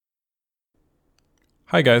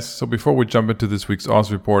Hi guys, so before we jump into this week's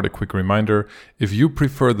Oz report, a quick reminder. If you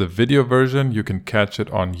prefer the video version, you can catch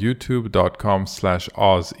it on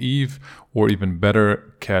youtube.com/OzEve, or even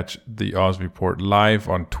better, catch the Oz report live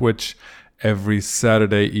on Twitch every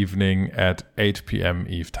Saturday evening at 8 p.m.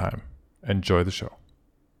 Eve time. Enjoy the show.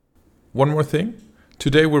 One more thing.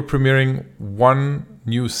 Today we're premiering one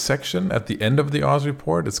new section at the end of the Oz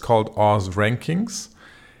report. It's called Oz Rankings.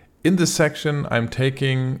 In this section, I'm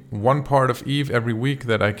taking one part of Eve every week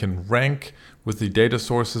that I can rank with the data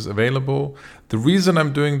sources available. The reason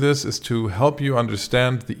I'm doing this is to help you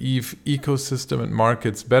understand the Eve ecosystem and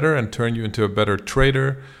markets better and turn you into a better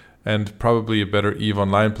trader and probably a better Eve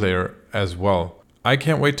Online player as well. I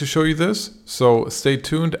can't wait to show you this, so stay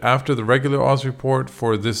tuned after the regular Oz report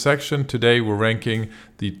for this section. Today we're ranking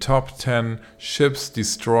the top 10 ships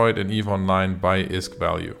destroyed in Eve Online by ISK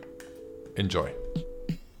value. Enjoy.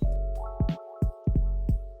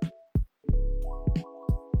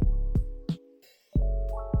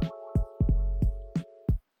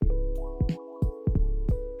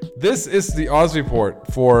 This is the Oz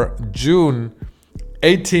report for June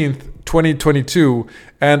 18th, 2022.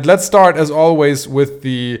 And let's start, as always, with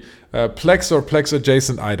the Plex or Plex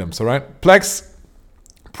adjacent items. All right, Plex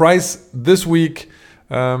price this week.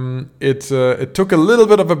 It took a little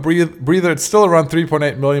bit of a breather. It's still around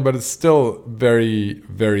 3.8 million, but it's still very,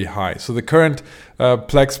 very high. So the current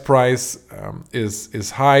Plex price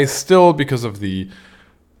is high still because of the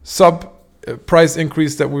price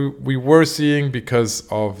increase that we were seeing because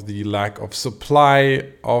of the lack of supply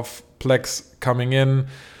of Plex coming in.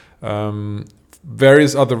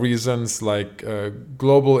 Various other reasons like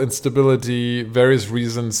global instability, various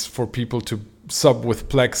reasons for people to sub with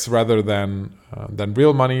Plex rather than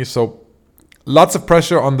real money. So lots of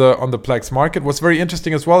pressure on the Plex market. What's very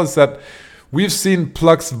interesting as well is that we've seen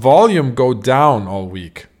Plex volume go down all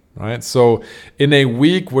week, right? So in a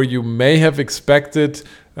week where you may have expected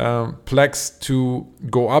Plex to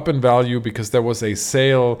go up in value because there was a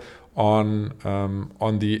sale on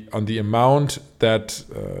the amount that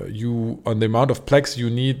on the amount of Plex you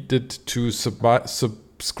needed to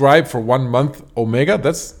subscribe for 1 month Omega.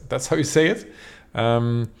 That's how you say it.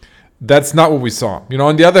 That's not what we saw.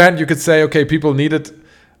 On the other hand, you could say, okay, people needed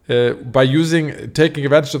by taking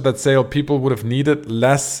advantage of that sale, people would have needed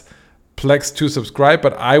less Plex to subscribe,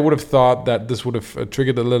 but I would have thought that this would have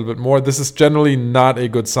triggered a little bit more. This is generally not a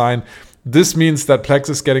good sign. This means that Plex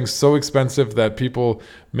is getting so expensive that people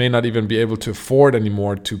may not even be able to afford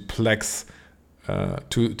anymore to Plex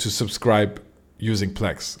to subscribe using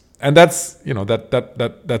Plex, and that's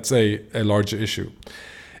that's a larger issue.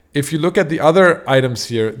 If you look at the other items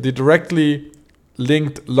here, the directly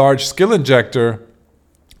linked large skill injector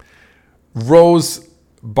rose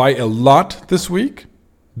by a lot this week.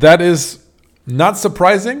 That is not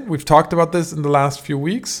surprising. We've talked about this in the last few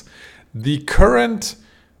weeks. The current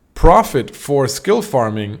profit for skill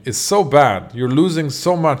farming is so bad. You're losing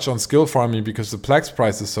so much on skill farming because the Plex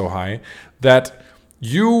price is so high that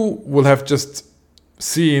you will have just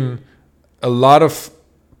seen a lot of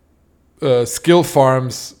skill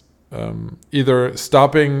farms either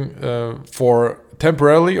stopping for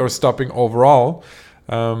temporarily or stopping overall.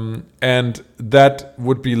 And that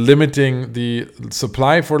would be limiting the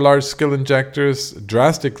supply for large skill injectors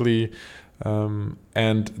drastically.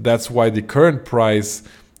 And that's why the current price,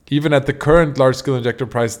 even at the current large skill injector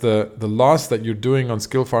price, the loss that you're doing on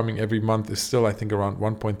skill farming every month is still, I think, around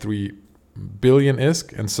 1.3 billion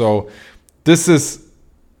ISK. And so this is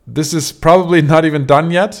probably not even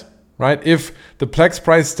done yet, right? If the Plex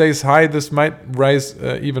price stays high, this might rise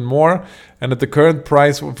even more. And at the current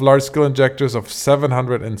price of large skill injectors of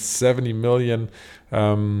 770 million,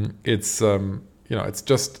 it's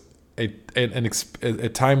just a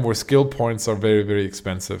time where skill points are very, very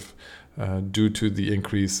expensive due to the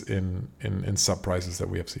increase in sub prices that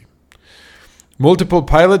we have seen. Multiple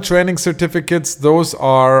pilot training certificates, those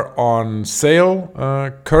are on sale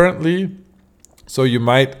currently, so you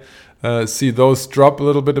might see those drop a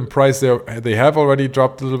little bit in price. They have already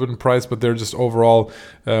dropped a little bit in price, but they're just overall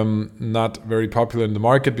not very popular in the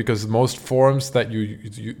market because most forums that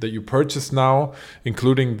you purchase now,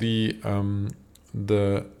 including the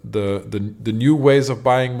new ways of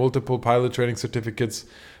buying multiple pilot training certificates,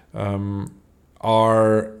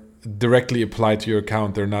 are directly applied to your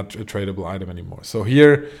account. They're not a tradable item anymore. So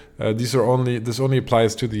here, this only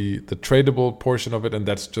applies to the tradable portion of it, and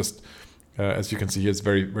that's just as you can see, here's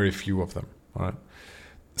very, very few of them. All right.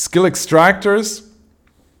 Skill extractors.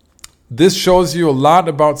 This shows you a lot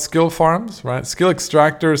about skill farms, right? Skill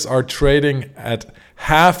extractors are trading at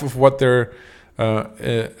half of what they're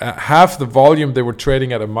half the volume they were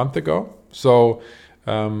trading at a month ago. So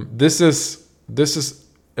this is this is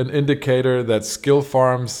an indicator that skill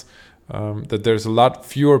farms, that there's a lot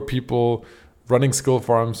fewer people running skill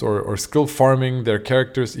farms or skill farming their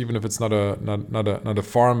characters, even if it's not a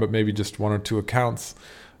farm, but maybe just one or two accounts.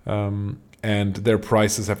 And their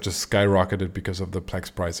prices have just skyrocketed because of the Plex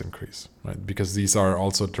price increase, right? Because these are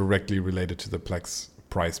also directly related to the Plex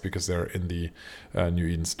price because they're in the New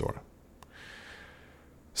Eden store.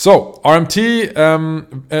 So RMT,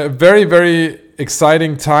 a very, very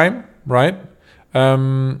exciting time, right?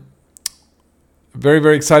 Very,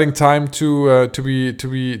 very exciting time to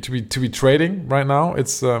be trading right now.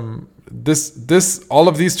 It's all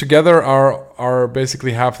of these together are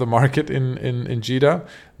basically half the market in JITA.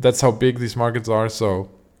 That's how big these markets are. So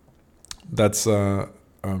that's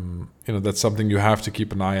that's something you have to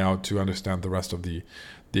keep an eye out to understand the rest of the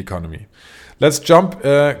economy. Let's jump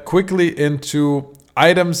quickly into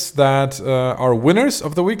items that are winners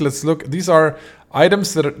of the week. Let's look. These are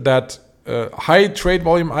items that high trade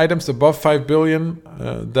volume items above 5 billion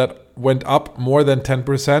that went up more than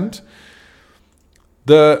 10%.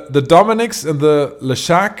 The Dominics and the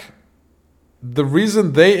Leshak, the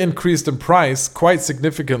reason they increased in price quite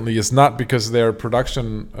significantly is not because their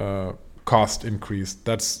production cost increased.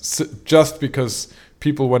 That's just because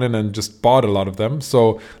people went in and just bought a lot of them.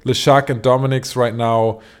 So Leshak and Dominics right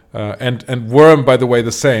now, and Worm, by the way,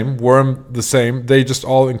 the same. Worm, the same. They just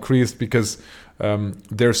all increased because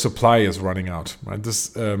their supply is running out. Right?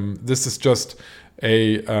 This is just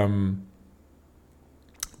an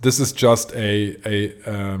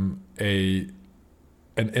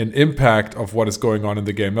impact of what is going on in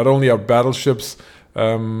the game. Not only are battleships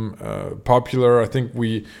popular, I think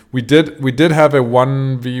we did have a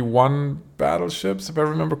 1v1 battleships, if I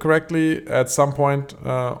remember correctly, at some point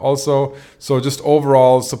also. So just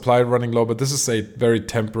overall supply running low, but this is a very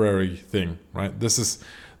temporary thing, right? This is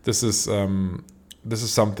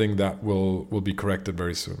something that will be corrected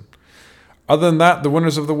very soon. Other than that, the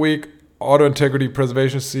winners of the week: Auto Integrity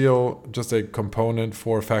Preservation Seal, just a component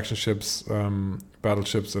for faction ships,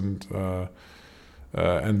 battleships, and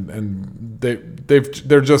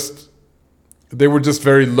they were just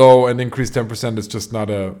very low, and increased 10% is just not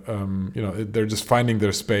they're just finding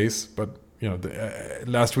their space. But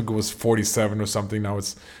last week it was 47 or something. Now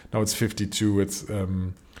it's 52. It's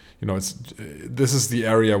this is the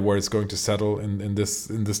area where it's going to settle in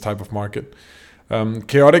this type of market.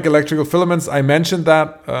 Chaotic electrical filaments, I mentioned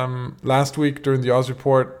that last week during the Oz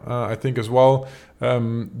report, I think as well.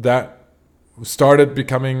 That started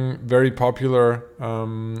becoming very popular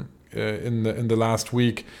in the last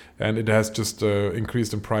week, and it has just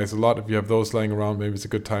increased in price a lot. If you have those laying around, maybe it's a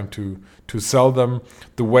good time to sell them.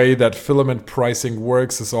 The way that filament pricing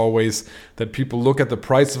works is always that people look at the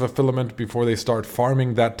price of a filament before they start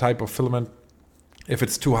farming that type of filament. If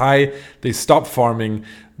it's too high, they stop farming.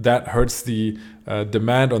 That hurts the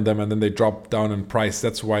demand on them, and then they drop down in price.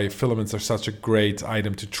 That's why filaments are such a great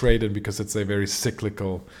item to trade in, because it's a very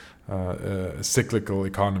cyclical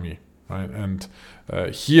economy, right? And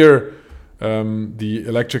here, the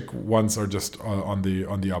electric ones are just on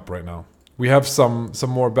the up right now. We have some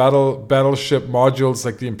more battleship modules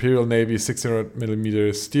like the Imperial Navy 600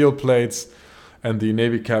 millimeter steel plates and the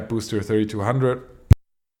Navy Cap Booster 3200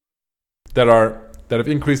 that have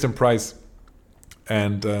increased in price,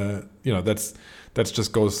 and that's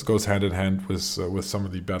just goes hand in hand with some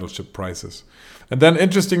of the battleship prices. And then,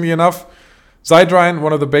 interestingly enough, Zydrine,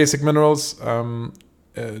 one of the basic minerals,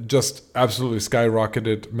 just absolutely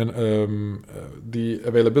skyrocketed. The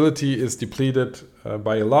availability is depleted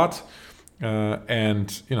by a lot,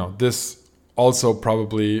 and this also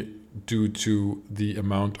probably due to the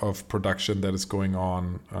amount of production that is going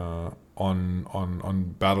on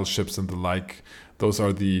battleships and the like.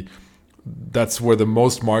 That's where the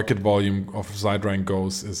most market volume of Zydrine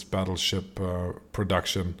goes, is battleship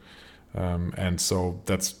production, and so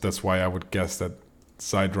that's why I would guess that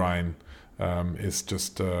Zydrine is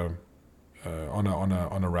just on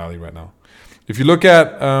a rally right now. If you look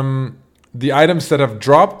at the items that have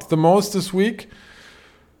dropped the most this week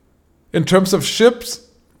in terms of ships,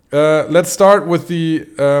 let's start with the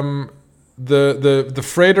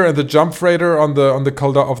freighter and the jump freighter of the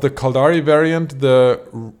Caldari variant, the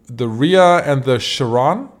Rhea and the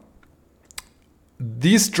Charon.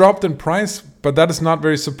 These dropped in price, but that is not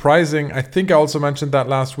very surprising. I think I also mentioned that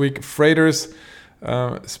last week. Freighters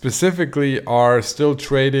specifically are still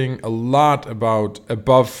trading a lot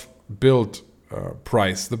above build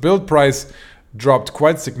price. The build price dropped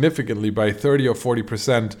quite significantly by 30 or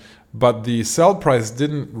 40%. But the sell price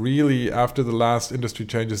didn't really, after the last industry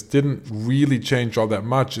changes, didn't really change all that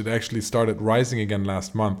much. It actually started rising again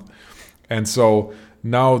last month. And so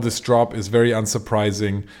now this drop is very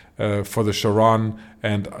unsurprising for the Charon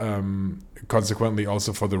and consequently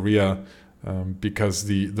also for the Ria, because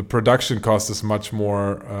the production cost is much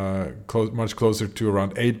more much closer to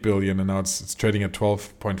around 8 billion, and now it's trading at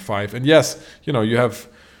 12.5. And yes, you have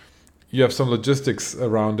some logistics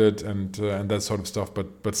around it and that sort of stuff,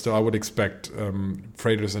 but still I would expect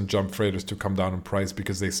freighters and jump freighters to come down in price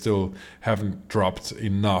because they still haven't dropped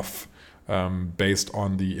enough based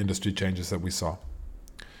on the industry changes that we saw.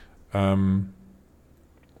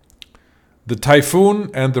 The Typhoon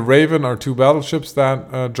and the Raven are two battleships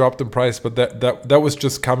that dropped in price, but that was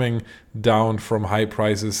just coming down from high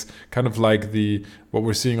prices, kind of like what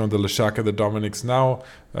we're seeing on the Leshaka, the Dominics now.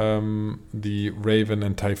 The Raven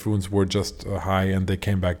and Typhoons were just high and they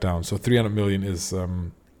came back down. So 300 million is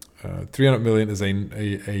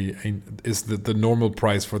the normal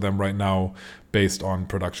price for them right now based on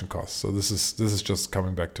production costs. So this is just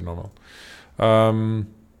coming back to normal.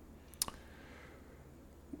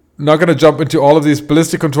 Not going to jump into all of these.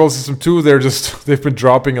 Ballistic Control System 2, they've been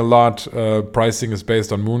dropping a lot. Pricing is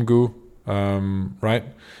based on Moongoo, right?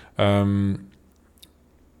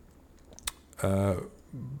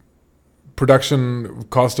 Production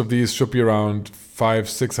cost of these should be around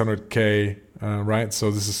 500-600K, right?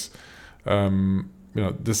 So this is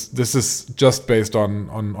this is just based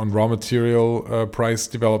on raw material price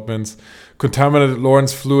developments. Contaminated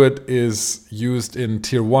Lawrence fluid is used in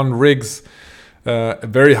tier 1 rigs. A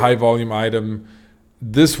very high volume item.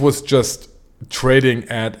 This was just trading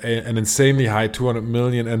at an insanely high 200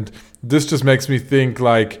 million, and this just makes me think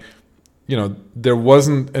there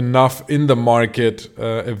wasn't enough in the market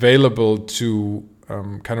available to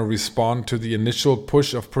kind of respond to the initial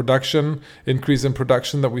push of increase in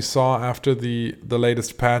production that we saw after the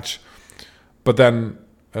latest patch. But then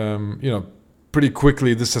pretty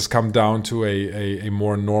quickly, this has come down to a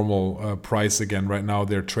more normal price again. Right now,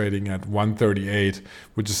 they're trading at 138,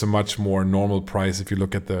 which is a much more normal price if you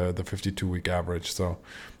look at the 52-week average. So,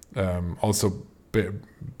 also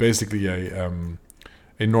basically a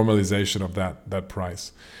normalization of that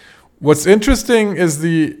price. What's interesting is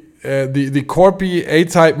the Corby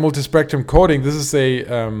A-type multispectrum coating. This is a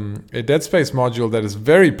dead space module that is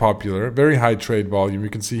very popular, very high trade volume. You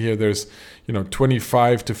can see here there's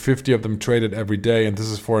 25 to 50 of them traded every day, and this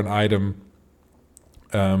is for an item.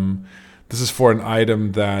 This is for an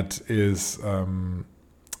item that is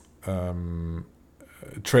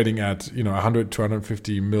trading at 100 to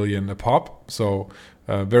 150 million a pop. So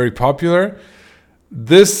very popular.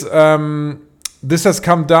 This has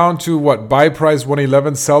come down to buy price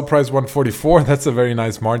 111, sell price 144. That's a very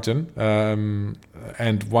nice margin. And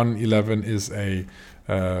 111 is if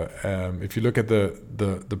you look at the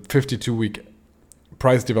 52-week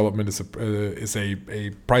price development, is a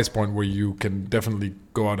price point where you can definitely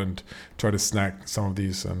go out and try to snag some of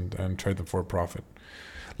these and trade them for a profit.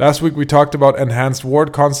 Last week we talked about enhanced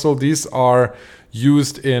ward console. These are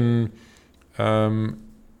used in shield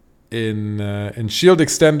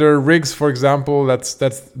extender rigs, for example. That's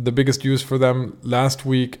the biggest use for them. Last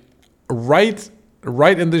week, right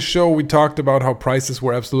in this show, we talked about how prices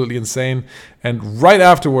were absolutely insane, and right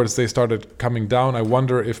afterwards they started coming down. I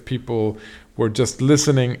wonder if people were just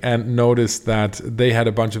listening and noticed that they had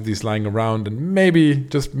a bunch of these lying around and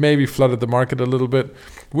maybe flooded the market a little bit,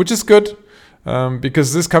 which is good.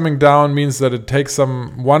 Because this coming down means that it takes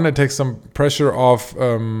some pressure off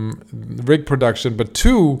rig production, but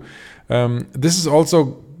two, this is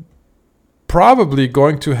also probably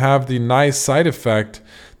going to have the nice side effect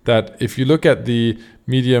that if you look at the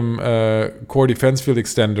medium core defense field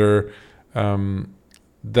extender,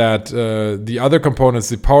 that the other components,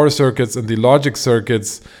 the power circuits and the logic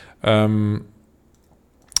circuits,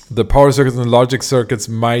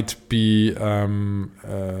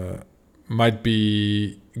 might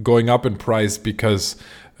be going up in price because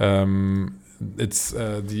it's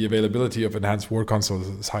the availability of enhanced ward consoles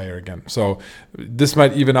is higher again. So this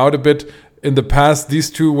might even out a bit. In the past, these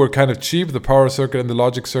two were kind of cheap. The power circuit and the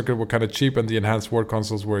logic circuit were kind of cheap, and the enhanced ward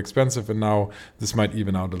consoles were expensive. And now this might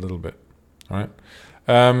even out a little bit. All right.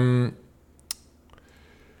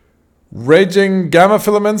 Raging gamma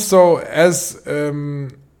filaments. So as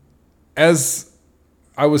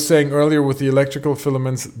I was saying earlier with the electrical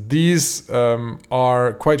filaments, these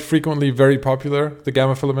are quite frequently very popular. The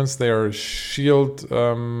gamma filaments, they are shield,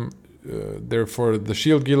 they're for the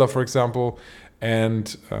shield Gila, for example,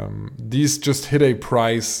 and these just hit a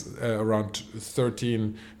price around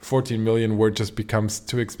 13, 14 million where it just becomes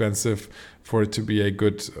too expensive for it to be a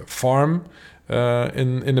good farm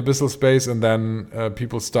in abyssal space, and then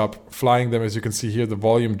people stop flying them. As you can see here, the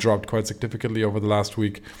volume dropped quite significantly over the last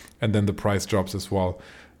week, and then the price drops as well.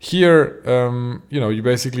 here, you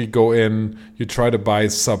basically go in, you try to buy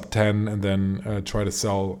sub 10 and then try to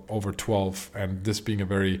sell over 12. And this being a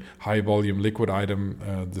very high volume liquid item,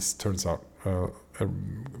 this turns out a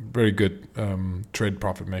very good trade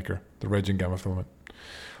profit maker, the Raging Gamma filament.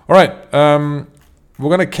 All right, we're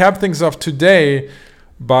going to cap things off today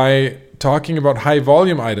by talking about high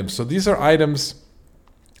volume items. So these are items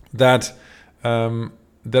that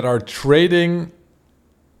are trading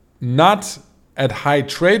not at high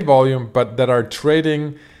trade volume, but that are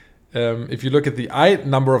trading, if you look at the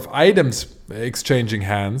number of items exchanging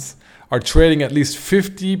hands, are trading at least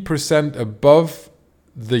 50% above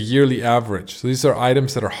the yearly average. So these are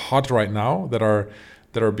items that are hot right now, that are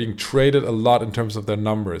being traded a lot in terms of their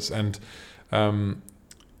numbers. And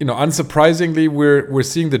unsurprisingly, we're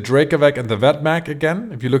seeing the Drakavak and the Vetmac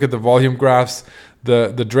again. If you look at the volume graphs,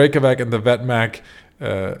 the Drakavak and the Vetmac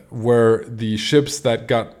were the ships that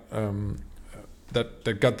got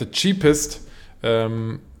the cheapest,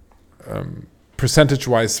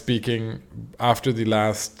 percentage-wise speaking, after the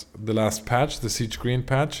last patch, the Siege Green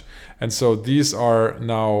patch, and so these are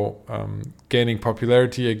now gaining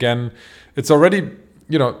popularity again. It's already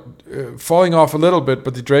falling off a little bit,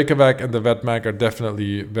 but the Drakavak and the Vetmac are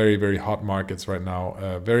definitely very, very hot markets right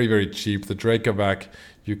now. Very, very cheap. The Drakavak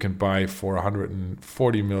you can buy for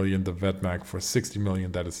 140 million, the Vetmac for 60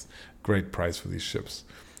 million. That is a great price for these ships.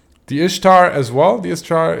 The Ishtar as well. The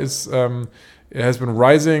Ishtar is it has been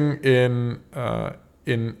rising in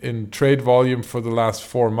trade volume for the last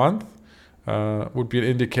 4 months. Would be an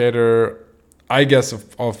indicator, I guess,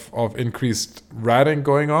 of increased ratting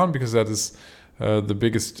going on, because that is the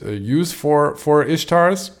biggest use for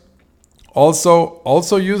Ishtars.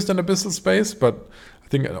 Also used in abyssal space, but I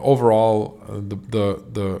think overall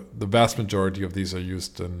the vast majority of these are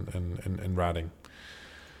used in ratting.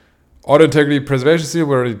 Auto Integrity Preservation Seal,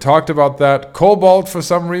 we already talked about that. Cobalt, for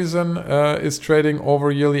some reason, is trading over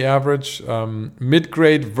yearly average.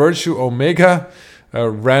 Mid-grade Virtue Omega,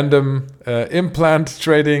 random implant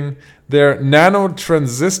trading. Their nano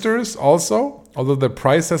transistors also, although the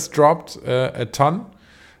price has dropped a ton.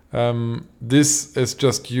 This is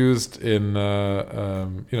just used in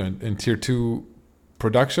tier 2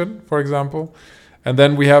 production, for example. And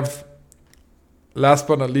then we have, last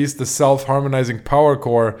but not least, the self-harmonizing power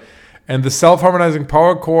core. And the self-harmonizing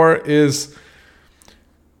power core is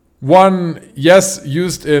one, yes,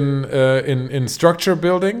 used in structure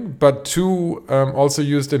building, but two, also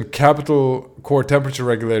used in capital core temperature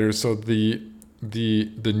regulators. So the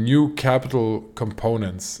new capital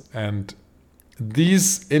components, and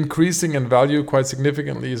these increasing in value quite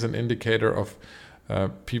significantly is an indicator of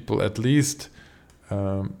people at least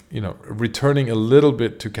returning a little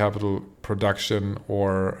bit to capital production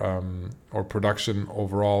or production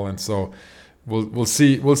overall. And so we'll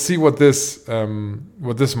see what this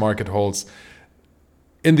market holds.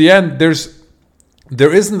 In the end,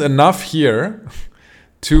 there isn't enough here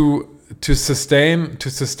to sustain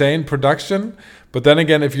production. But then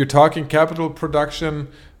again, if you're talking capital production,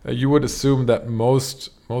 you would assume that most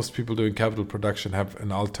people doing capital production have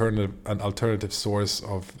an alternative source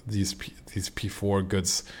of these P4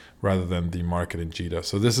 goods rather than the market in JITA.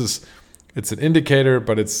 So it's an indicator,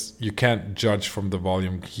 but you can't judge from the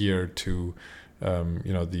volume here to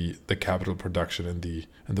the capital production in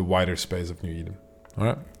the wider space of New Eden. All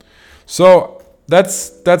right, so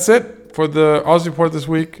that's it for the Oz report this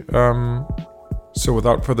week. So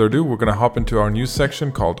without further ado, we're going to hop into our news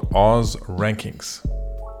section called Oz Rankings.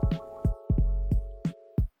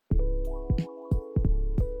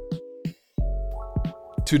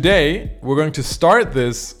 Today, we're going to start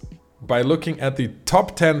this by looking at the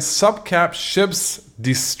top 10 subcap ships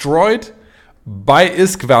destroyed by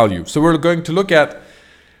ISK value. So we're going to look at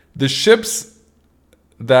the ships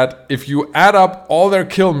that, if you add up all their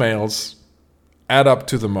kill mails, add up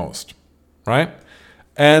to the most, right?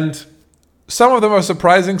 And some of them are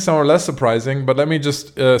surprising, some are less surprising, but let me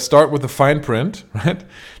just start with the fine print, right?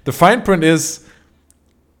 The fine print is,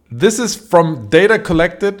 this is from data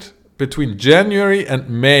collected between January and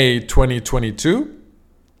May 2022.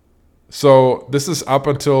 So this is up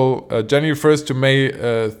until January 1st to May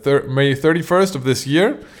 31st of this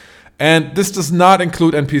year. And this does not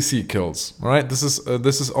include NPC kills, right? This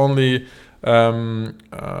is only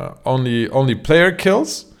player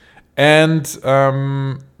kills. And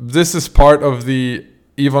this is part of the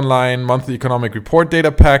EVE Online monthly economic report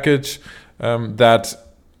data package. That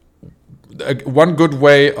one good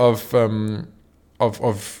way of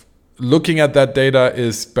looking at that data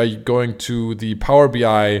is by going to the Power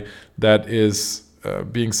BI that is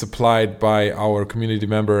being supplied by our community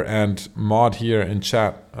member and mod here in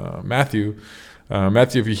chat, Matthew.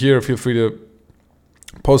 Matthew, if you're here, feel free to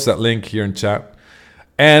Post that link here in chat.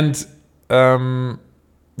 And so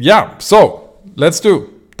let's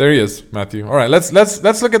do. There he is, Matthew. All right, let's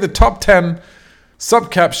look at the top 10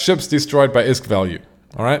 subcap ships destroyed by ISK value.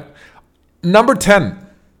 All right, number 10,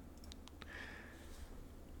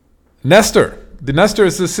 Nestor. The Nestor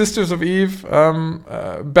is the Sisters of Eve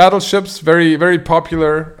battleships, very very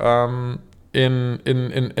popular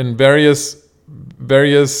in various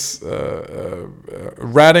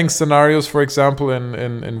ratting scenarios, for example,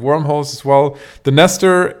 in wormholes as well. The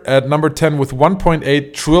Nestor at number 10 with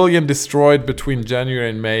 1.8 trillion destroyed between January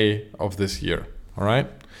and May of this year. All right.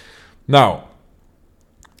 Now,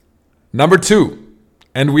 number 2,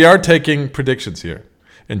 and we are taking predictions here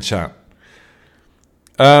in chat.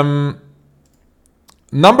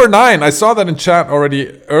 Number 9, I saw that in chat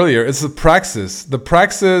already earlier. It's the Praxis. The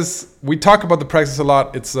Praxis, we talk about the Praxis a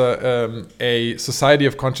lot. It's a Society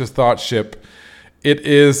of Conscious Thought ship. It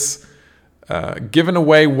is given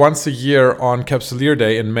away once a year on Capsuleer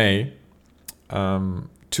Day in May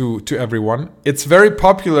to everyone. It's very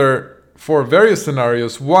popular for various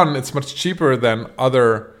scenarios. 1, it's much cheaper than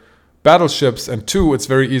other battleships, and 2, it's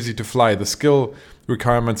very easy to fly. The skill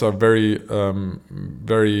requirements are very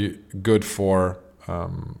very good for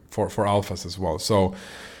alphas as well. So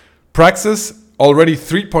Praxis already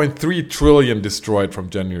 3.3 trillion destroyed from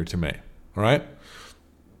January to May. All right.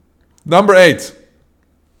 Number 8.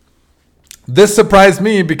 This surprised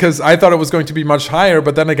me because I thought it was going to be much higher,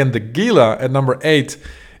 but then again, the Gila at number 8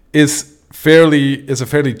 is a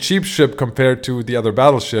fairly cheap ship compared to the other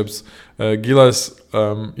battleships. Gilas,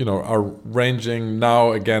 are ranging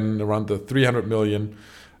now again around the 300 million,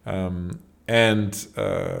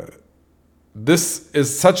 this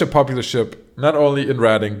is such a popular ship, not only in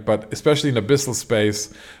ratting, but especially in abyssal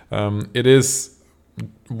space. It is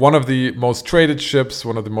one of the most traded ships,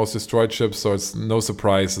 one of the most destroyed ships, so it's no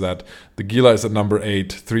surprise that the Gila is at number 8,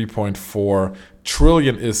 3.4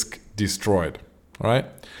 trillion ISK destroyed. All right.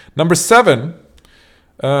 Number 7,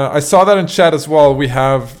 I saw that in chat as well. We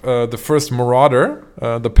have the first Marauder,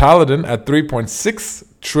 the Paladin, at 3.6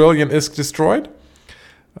 trillion ISK destroyed.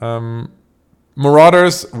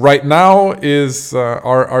 Marauders right now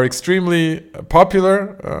are extremely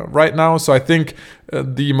popular right now, so I think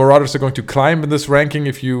the Marauders are going to climb in this ranking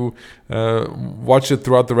if you watch it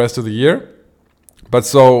throughout the rest of the year. But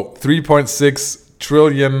so 3.6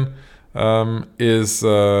 trillion is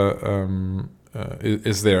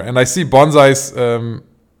there, and I see Bonsai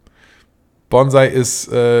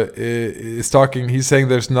is talking. He's saying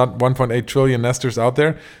there's not 1.8 trillion Nestors out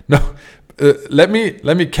there. No. Let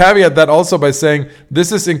me caveat that also by saying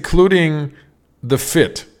this is including the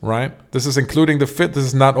fit, right? This is including the fit. This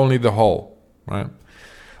is not only the hull, right?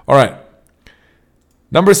 All right.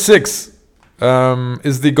 Number 6 is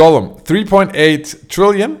the Golem, 3.8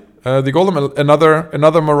 trillion. The Golem,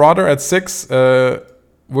 another Marauder at 6.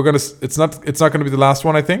 It's not gonna be the last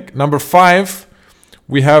one, I think. Number 5,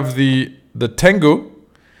 we have the Tengu.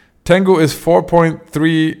 Tengu is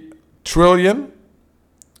 4.3 trillion.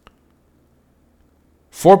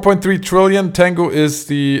 4.3 trillion. Tengu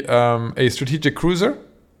is a strategic cruiser,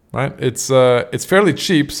 right? It's fairly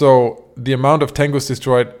cheap, so the amount of Tengus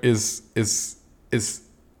destroyed is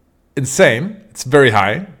insane. It's very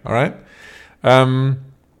high. All right,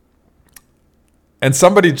 and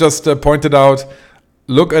somebody just pointed out,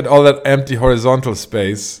 look at all that empty horizontal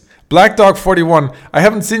space. Black Dog 41, I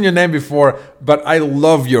haven't seen your name before, but I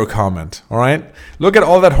love your comment. All right, look at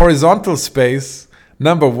all that horizontal space.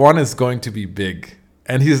 Number 1 is going to be big.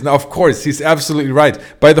 And he's absolutely right.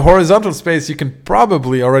 By the horizontal space, you can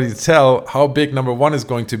probably already tell how big number 1 is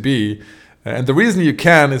going to be. And the reason you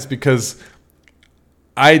can is because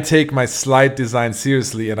I take my slide design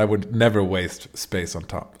seriously and I would never waste space on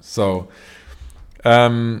top. So,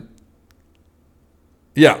 so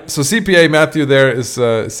CPA Matthew there is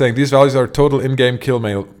saying these values are total in-game kill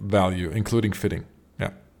mail value, including fitting.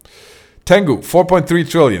 Yeah. Tengu, 4.3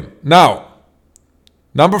 trillion. Now,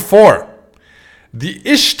 number 4. The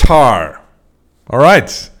Ishtar. All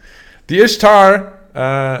right. The Ishtar,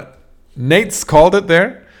 Nate's called it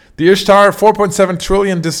there. The Ishtar, 4.7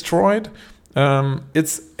 trillion destroyed.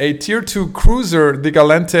 It's a tier 2 cruiser, the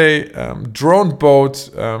Galente drone boat,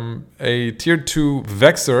 a tier 2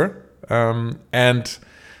 Vexor, and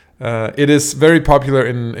it is very popular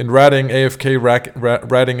in ratting, AFK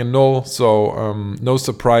ratting and null, so no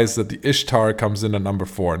surprise that the Ishtar comes in at number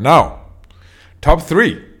 4. Now, top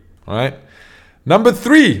 3, all right? Number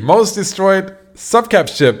 3 most destroyed subcap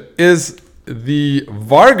ship is the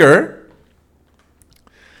Vargar.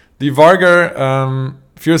 The Vargar,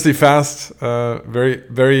 fiercely fast, very,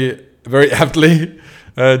 very, very aptly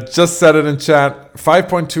Just said it in chat.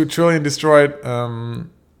 5.2 trillion destroyed.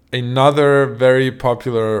 Another very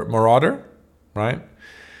popular Marauder, right?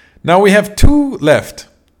 Now we have 2 left.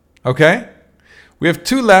 Okay? We have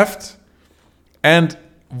 2 left. And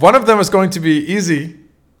one of them is going to be easy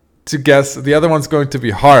to guess. The other one's going to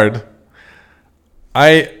be hard.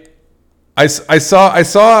 I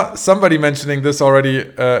saw somebody mentioning this already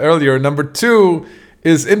earlier. Number 2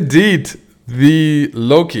 is indeed the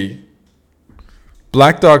Loki.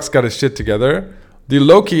 Black Dog's got his shit together. The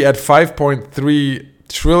Loki at 5.3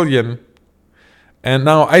 trillion. And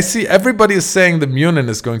now I see everybody is saying the Munin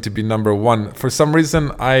is going to be number 1. For some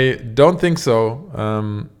reason, I don't think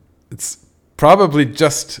so. It's probably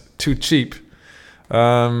just too cheap.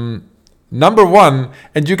 Number 1,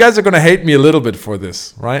 and you guys are going to hate me a little bit for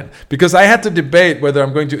this, right? Because I had to debate whether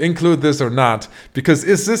I'm going to include this or not. Because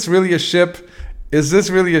is this really a ship? Is this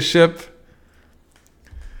really a ship?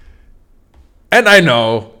 And I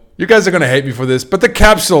know you guys are going to hate me for this, but the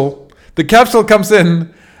capsule comes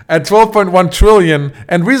in at 12.1 trillion.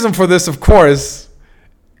 And reason for this, of course,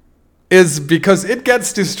 is because it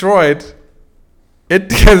gets destroyed. It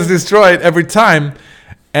gets destroyed every time.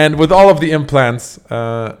 And with all of the implants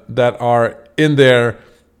that are in there,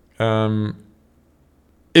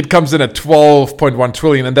 it comes in at 12.1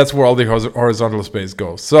 trillion. And that's where all the horizontal space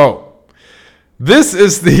goes. So this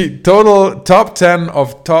is the total top 10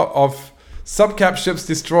 of subcap ships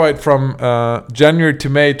destroyed from January to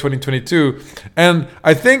May 2022. And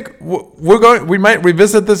I think we might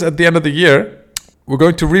revisit this at the end of the year. We're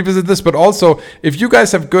going to revisit this, but also if you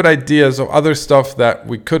guys have good ideas of other stuff that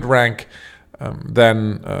we could rank,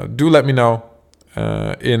 then do let me know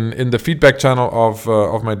in the feedback channel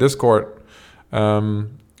of my Discord,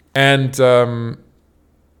 and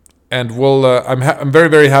we'll I'm very,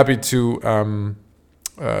 very happy to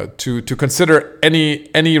consider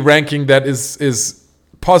any ranking that is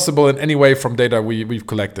possible in any way from data we've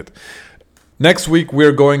collected. Next week,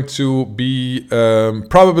 we're going to be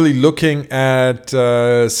probably looking at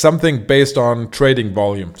something based on trading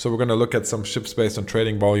volume. So we're going to look at some ships based on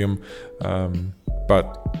trading volume.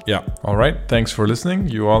 But yeah, all right. Thanks for listening.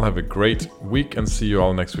 You all have a great week and see you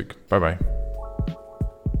all next week. Bye-bye.